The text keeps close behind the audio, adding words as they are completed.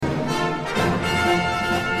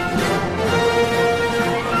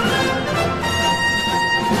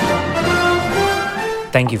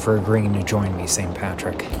Thank you for agreeing to join me, St.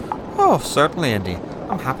 Patrick. Oh, certainly, Indy.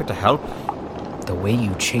 I'm happy to help. The way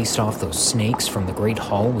you chased off those snakes from the Great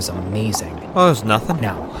Hall was amazing. Oh, there's nothing.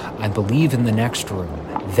 Now, I believe in the next room.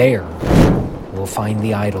 There, we'll find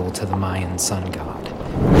the idol to the Mayan sun god.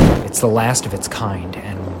 It's the last of its kind,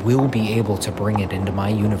 and we'll be able to bring it into my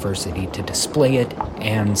university to display it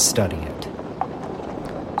and study it.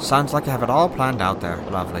 Sounds like you have it all planned out there.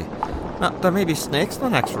 Lovely. Now, there may be snakes in the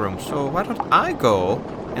next room, so why don't I go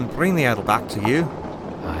and bring the idol back to you?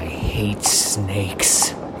 I hate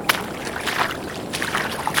snakes.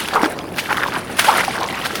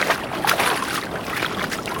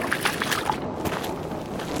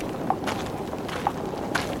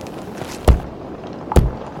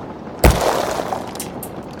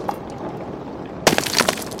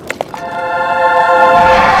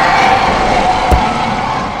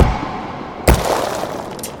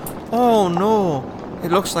 Oh no!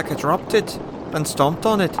 It looks like it dropped it, then stomped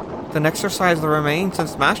on it, then exercised the remains and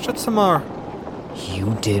smashed it some more.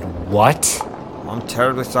 You did what? I'm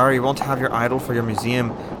terribly sorry you won't have your idol for your museum,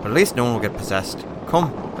 but at least no one will get possessed.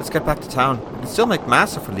 Come, let's get back to town. We can still make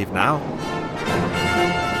mass if we leave now.